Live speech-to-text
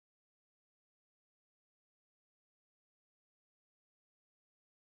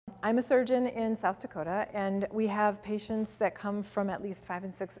I'm a surgeon in South Dakota, and we have patients that come from at least 5-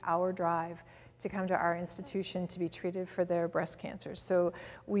 and 6-hour drive to come to our institution to be treated for their breast cancer. So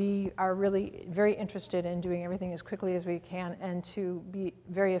we are really very interested in doing everything as quickly as we can and to be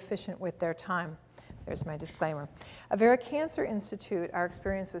very efficient with their time. There's my disclaimer. Avera Cancer Institute, our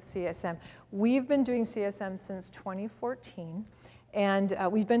experience with CSM. We've been doing CSM since 2014, and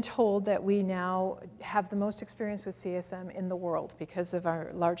we've been told that we now have the most experience with CSM in the world because of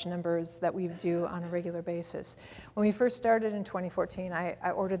our large numbers that we do on a regular basis. When we first started in 2014,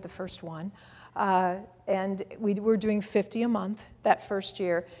 I ordered the first one. And we were doing 50 a month that first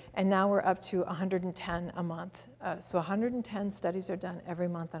year, and now we're up to 110 a month. So 110 studies are done every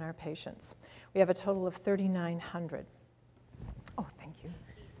month on our patients. We have a total of 3,900. Oh, thank you.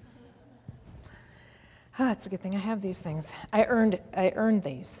 It's a good thing I have these things. I earned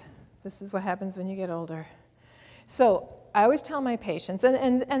these. This is what happens when you get older. So I always tell my patients,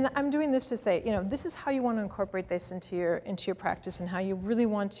 and I'm doing this to say, you know, this is how you want to incorporate this into your practice and how you really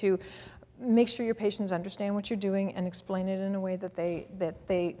want to make sure your patients understand what you're doing and explain it in a way that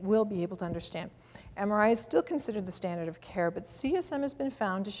they will be able to understand. MRI is still considered the standard of care, but CSM has been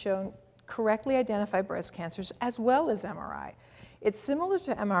found to correctly identify breast cancers as well as MRI. It's similar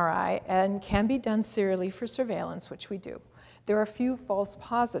to MRI and can be done serially for surveillance, which we do. There are a few false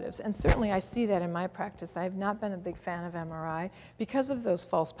positives, and certainly I see that in my practice. I have not been a big fan of MRI because of those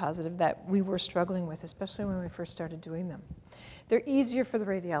false positives that we were struggling with, especially when we first started doing them. They're easier for the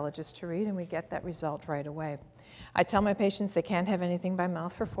radiologist to read, and we get that result right away. I tell my patients they can't have anything by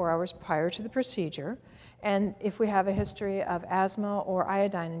mouth for 4 hours prior to the procedure, and if we have a history of asthma or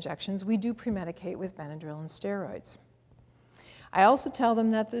iodine injections, we do premedicate with Benadryl and steroids. I also tell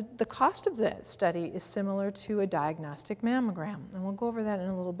them that the cost of the study is similar to a diagnostic mammogram, and we'll go over that in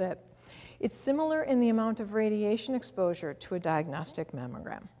a little bit. It's similar in the amount of radiation exposure to a diagnostic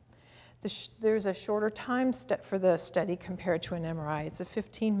mammogram. There's a shorter time for the study compared to an MRI. It's a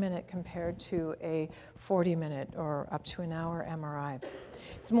 15-minute compared to a 40-minute or up to an hour MRI.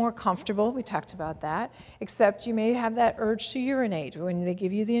 It's more comfortable, we talked about that, except you may have that urge to urinate. When they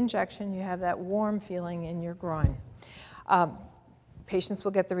give you the injection, you have that warm feeling in your groin. Patients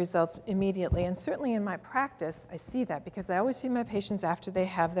will get the results immediately, and certainly in my practice, I see that because I always see my patients after they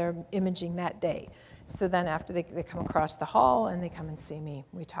have their imaging that day. So then after they come across the hall and they come and see me,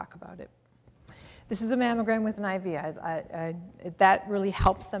 we talk about it. This is a mammogram with an IV. That really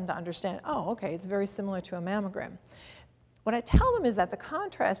helps them to understand, oh, okay, it's very similar to a mammogram. What I tell them is that the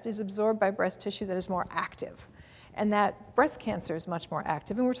contrast is absorbed by breast tissue that is more active, and that breast cancer is much more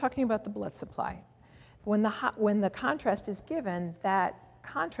active, and we're talking about the blood supply. When the contrast is given, that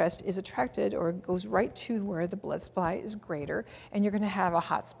contrast is attracted or goes right to where the blood supply is greater, and you're going to have a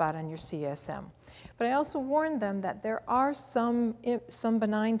hot spot on your CSM. But I also warn them that there are some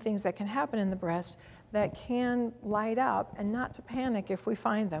benign things that can happen in the breast that can light up, and not to panic if we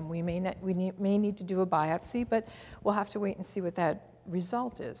find them. We may need to do a biopsy, but we'll have to wait and see what that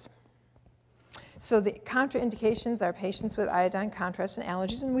result is. So the contraindications are patients with iodine, contrast, and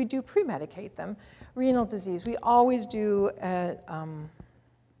allergies, and we do premedicate them. Renal disease, we always do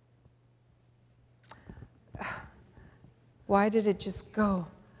why did it just go?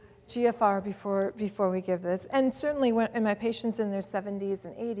 GFR before we give this. And certainly in my patients in their 70s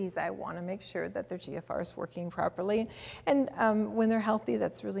and 80s, I want to make sure that their GFR is working properly. And when they're healthy,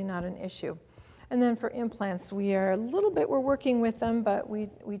 that's really not an issue. And then for implants, we're working with them, but we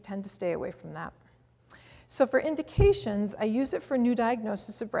tend to stay away from that. So for indications, I use it for new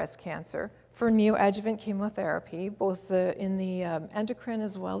diagnosis of breast cancer, for neoadjuvant chemotherapy, both in the endocrine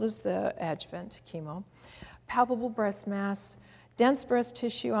as well as the adjuvant chemo, palpable breast mass, dense breast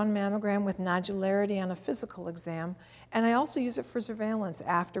tissue on mammogram with nodularity on a physical exam, and I also use it for surveillance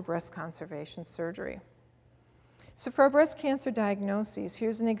after breast conservation surgery. So for our breast cancer diagnoses,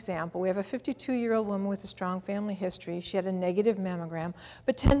 here's an example. We have a 52-year-old woman with a strong family history. She had a negative mammogram,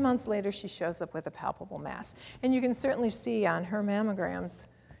 but 10 months later she shows up with a palpable mass. And you can certainly see on her mammograms,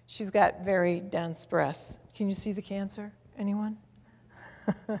 she's got very dense breasts. Can you see the cancer? Anyone?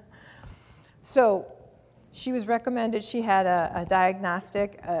 So she was recommended, she had a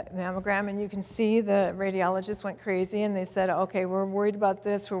diagnostic mammogram, and you can see the radiologist went crazy and they said, okay, we're worried about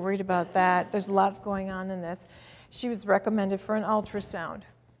this, we're worried about that, there's lots going on in this. She was recommended for an ultrasound,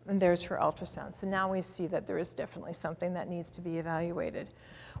 and there's her ultrasound. So now we see that there is definitely something that needs to be evaluated.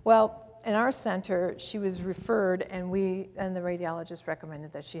 Well, in our center, she was referred, and the radiologist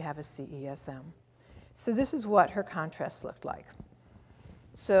recommended that she have a CESM. So this is what her contrast looked like.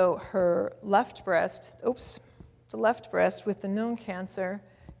 So her left breast, the left breast with the known cancer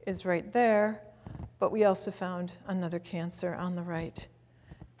is right there, but we also found another cancer on the right.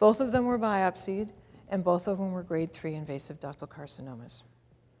 Both of them were biopsied, and both of them were grade 3 invasive ductal carcinomas.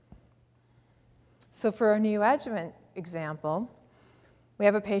 So for our neoadjuvant example, we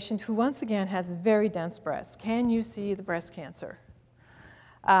have a patient who once again has very dense breasts. Can you see the breast cancer?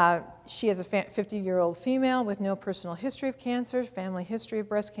 She is a 50-year-old female with no personal history of cancer, family history of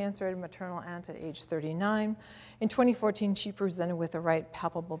breast cancer at a maternal aunt at age 39. In 2014, she presented with a right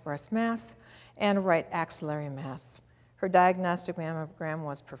palpable breast mass and a right axillary mass. Her diagnostic mammogram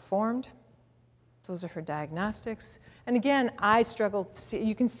was performed. Those are her diagnostics. And again, I struggled to see,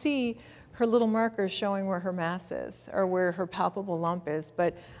 you can see her little markers showing where her mass is or where her palpable lump is,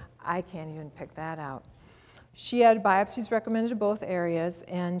 but I can't even pick that out. She had biopsies recommended to both areas,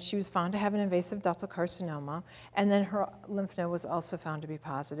 and she was found to have an invasive ductal carcinoma, and then her lymph node was also found to be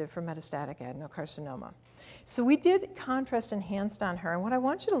positive for metastatic adenocarcinoma. So we did contrast enhanced on her, and what I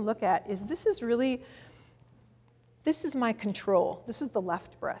want you to look at is this is my control. This is the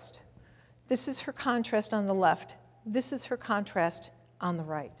left breast. This is her contrast on the left. This is her contrast on the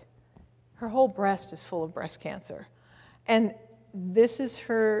right. Her whole breast is full of breast cancer. And this is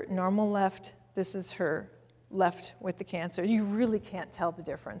her normal left. This is her left with the cancer. You really can't tell the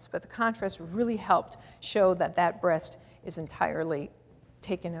difference, but the contrast really helped show that that breast is entirely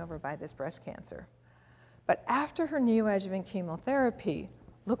taken over by this breast cancer. But after her neoadjuvant chemotherapy,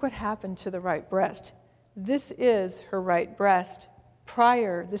 look what happened to the right breast. This is her right breast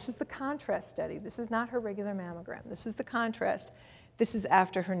prior. This is the contrast study. This is not her regular mammogram. This is the contrast. This is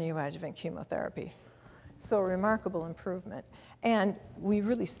after her neoadjuvant chemotherapy. So a remarkable improvement. And we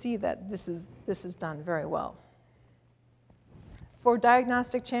really see that this is done very well. For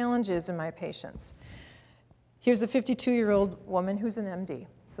diagnostic challenges in my patients, here's a 52-year-old woman who's an MD.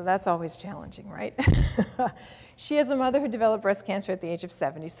 So that's always challenging, right? She has a mother who developed breast cancer at the age of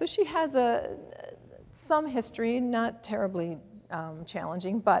 70. So she has some history, not terribly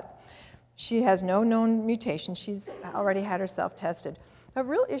challenging, but she has no known mutation. She's already had herself tested. A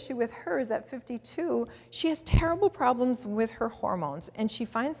real issue with her is at 52, she has terrible problems with her hormones, and she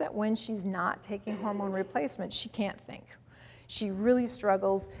finds that when she's not taking hormone replacement, she can't think. She really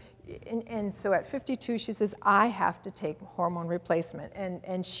struggles, and so at 52, she says, I have to take hormone replacement,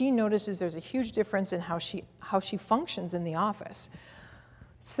 and she notices there's a huge difference in how she functions in the office.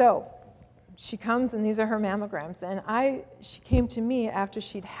 So she comes, and these are her mammograms, and she came to me after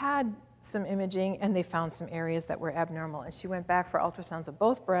she'd had some imaging, and they found some areas that were abnormal. And she went back for ultrasounds of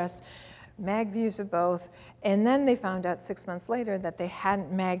both breasts, mag views of both, and then they found out 6 months later that they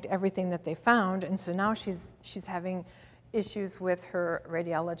hadn't magged everything that they found, and so now she's having issues with her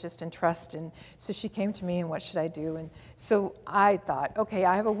radiologist and trust, and so she came to me, and what should I do? And so I thought, okay,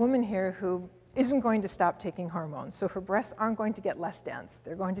 I have a woman here who isn't going to stop taking hormones, so her breasts aren't going to get less dense.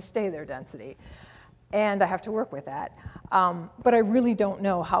 They're going to stay their density. And I have to work with that. But I really don't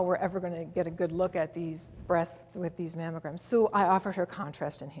know how we're ever going to get a good look at these breasts with these mammograms. So I offered her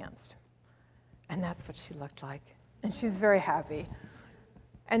contrast enhanced. And that's what she looked like. And she was very happy.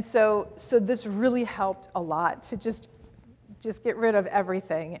 And so this really helped a lot to just get rid of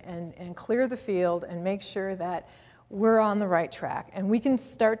everything and clear the field and make sure that we're on the right track. And we can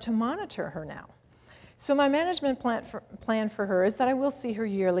start to monitor her now. So my management plan for her is that I will see her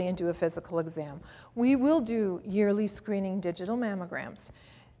yearly and do a physical exam. We will do yearly screening digital mammograms.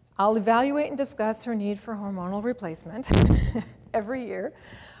 I'll evaluate and discuss her need for hormonal replacement every year.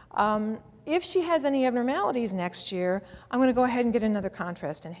 If she has any abnormalities next year, I'm going to go ahead and get another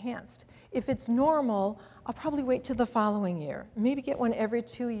contrast enhanced. If it's normal, I'll probably wait till the following year. Maybe get one every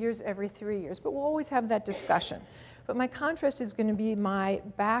 2 years, every 3 years, but we'll always have that discussion. But my contrast is going to be my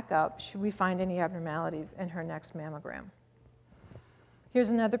backup should we find any abnormalities in her next mammogram. Here's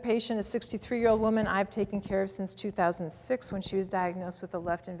another patient, a 63-year-old woman I've taken care of since 2006 when she was diagnosed with a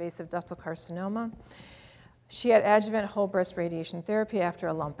left invasive ductal carcinoma. She had adjuvant whole breast radiation therapy after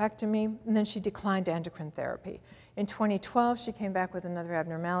a lumpectomy, and then she declined endocrine therapy. In 2012, she came back with another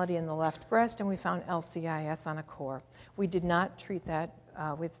abnormality in the left breast, and we found LCIS on a core. We did not treat that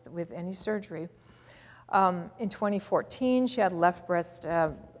with any surgery. In 2014, she had left breast,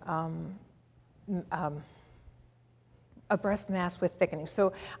 a breast mass with thickening.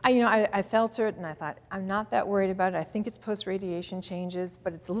 So I felt it and I thought, I'm not that worried about it. I think it's post-radiation changes,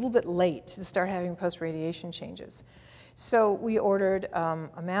 but it's a little bit late to start having post-radiation changes. So we ordered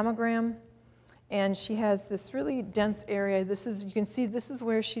a mammogram, and she has this really dense area. You can see this is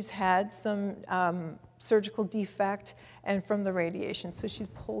where she's had some surgical defect and from the radiation. So she's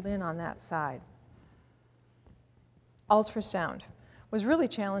pulled in on that side. Ultrasound was really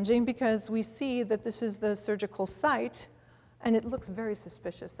challenging because we see that this is the surgical site, and it looks very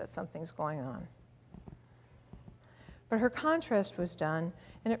suspicious that something's going on. But her contrast was done,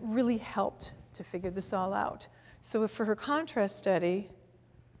 and it really helped to figure this all out. So for her contrast study,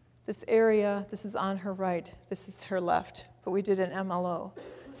 this area, this is on her right, this is her left, but we did an MLO,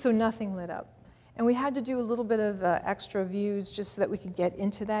 so nothing lit up. And we had to do a little bit of extra views just so that we could get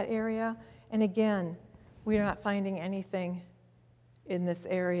into that area. And again, we're not finding anything in this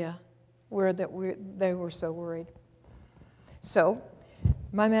area where they were so worried. So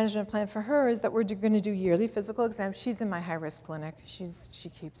my management plan for her is that we're going to do yearly physical exams. She's in my high-risk clinic. She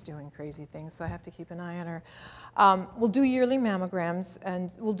keeps doing crazy things, so I have to keep an eye on her. We'll do yearly mammograms,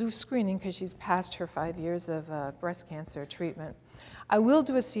 and we'll do screening because she's past her 5 years of breast cancer treatment. I will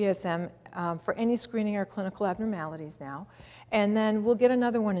do a CESM for any screening or clinical abnormalities now, and then we'll get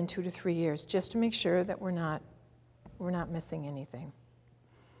another one in 2 to 3 years just to make sure that we're not missing anything.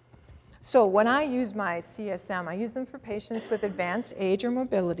 So when I use my CESM, I use them for patients with advanced age or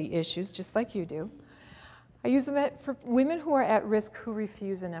mobility issues, just like you do. I use them for women who are at risk who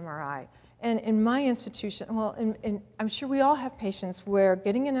refuse an MRI. And in my institution, well, I'm sure we all have patients where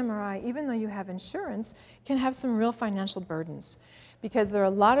getting an MRI, even though you have insurance, can have some real financial burdens. Because there are a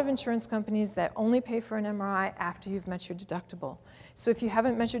lot of insurance companies that only pay for an MRI after you've met your deductible. So if you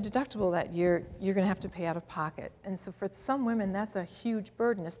haven't met your deductible that year, you're going to have to pay out of pocket. And so for some women, that's a huge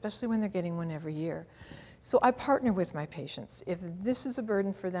burden, especially when they're getting one every year. So I partner with my patients. If this is a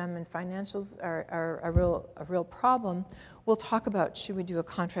burden for them and financials are a real problem, we'll talk about, should we do a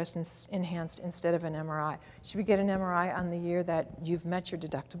contrast enhanced instead of an MRI? Should we get an MRI on the year that you've met your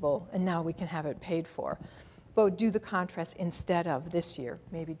deductible and now we can have it paid for? But do the contrast instead of this year,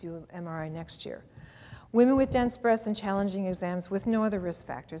 maybe do an MRI next year. Women with dense breasts and challenging exams with no other risk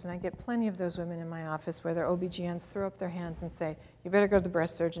factors, and I get plenty of those women in my office where their OBGYNs throw up their hands and say, you better go to the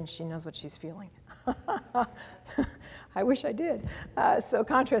breast surgeon, she knows what she's feeling. I wish I did. So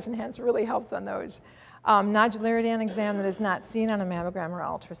contrast enhanced really helps on those. Nodularity on exam that is not seen on a mammogram or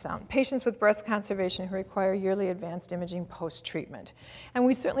ultrasound. Patients with breast conservation who require yearly advanced imaging post-treatment. And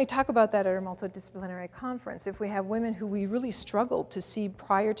we certainly talk about that at our multidisciplinary conference. If we have women who we really struggled to see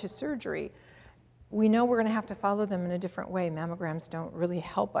prior to surgery, we know we're going to have to follow them in a different way. Mammograms don't really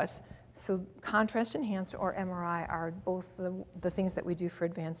help us. So contrast enhanced or MRI are both the things that we do for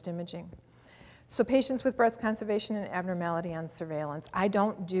advanced imaging. So patients with breast conservation and abnormality on surveillance. I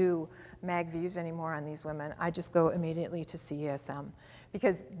don't do mag views anymore on these women. I just go immediately to CESM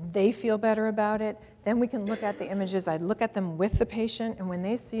because they feel better about it. Then we can look at the images. I look at them with the patient, and when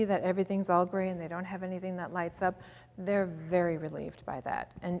they see that everything's all gray and they don't have anything that lights up, they're very relieved by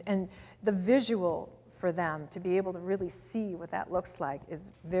that. And the visual for them to be able to really see what that looks like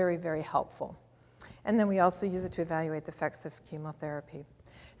is very, very helpful. And then we also use it to evaluate the effects of chemotherapy.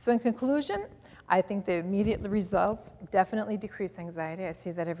 So in conclusion, I think the immediate results definitely decrease anxiety. I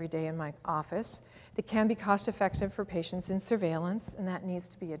see that every day in my office. They can be cost-effective for patients in surveillance, and that needs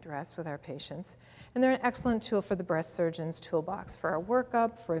to be addressed with our patients. And they're an excellent tool for the breast surgeon's toolbox for our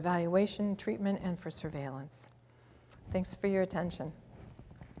workup, for evaluation, treatment, and for surveillance. Thanks for your attention.